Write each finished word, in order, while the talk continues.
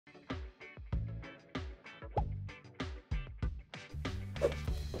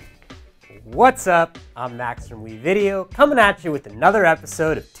What's up? I'm Max from WeVideo, coming at you with another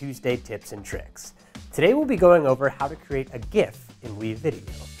episode of Tuesday Tips and Tricks. Today we'll be going over how to create a GIF in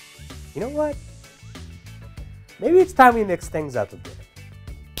WeVideo. You know what? Maybe it's time we mix things up a bit.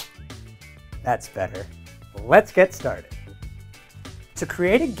 That's better. Let's get started. To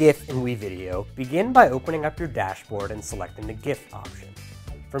create a GIF in WeVideo, begin by opening up your dashboard and selecting the GIF option.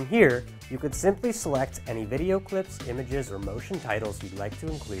 From here, you could simply select any video clips, images, or motion titles you'd like to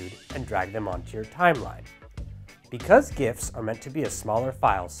include and drag them onto your timeline. Because GIFs are meant to be a smaller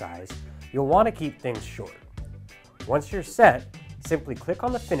file size, you'll want to keep things short. Once you're set, simply click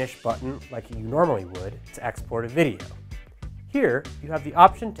on the Finish button like you normally would to export a video. Here, you have the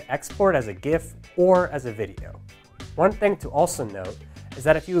option to export as a GIF or as a video. One thing to also note is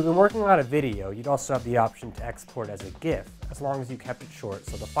that if you've been working on a video, you'd also have the option to export as a GIF, as long as you kept it short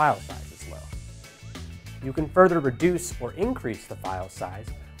so the file size is low. You can further reduce or increase the file size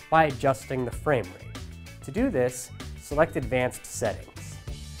by adjusting the frame rate. To do this, select Advanced Settings.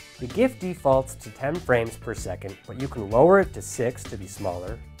 The GIF defaults to 10 frames per second, but you can lower it to 6 to be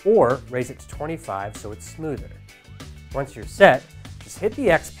smaller, or raise it to 25 so it's smoother. Once you're set, just hit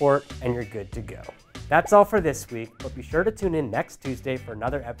the export and you're good to go. That's all for this week, but be sure to tune in next Tuesday for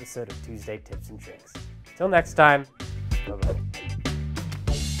another episode of Tuesday Tips and Tricks. Till next time, bye-bye.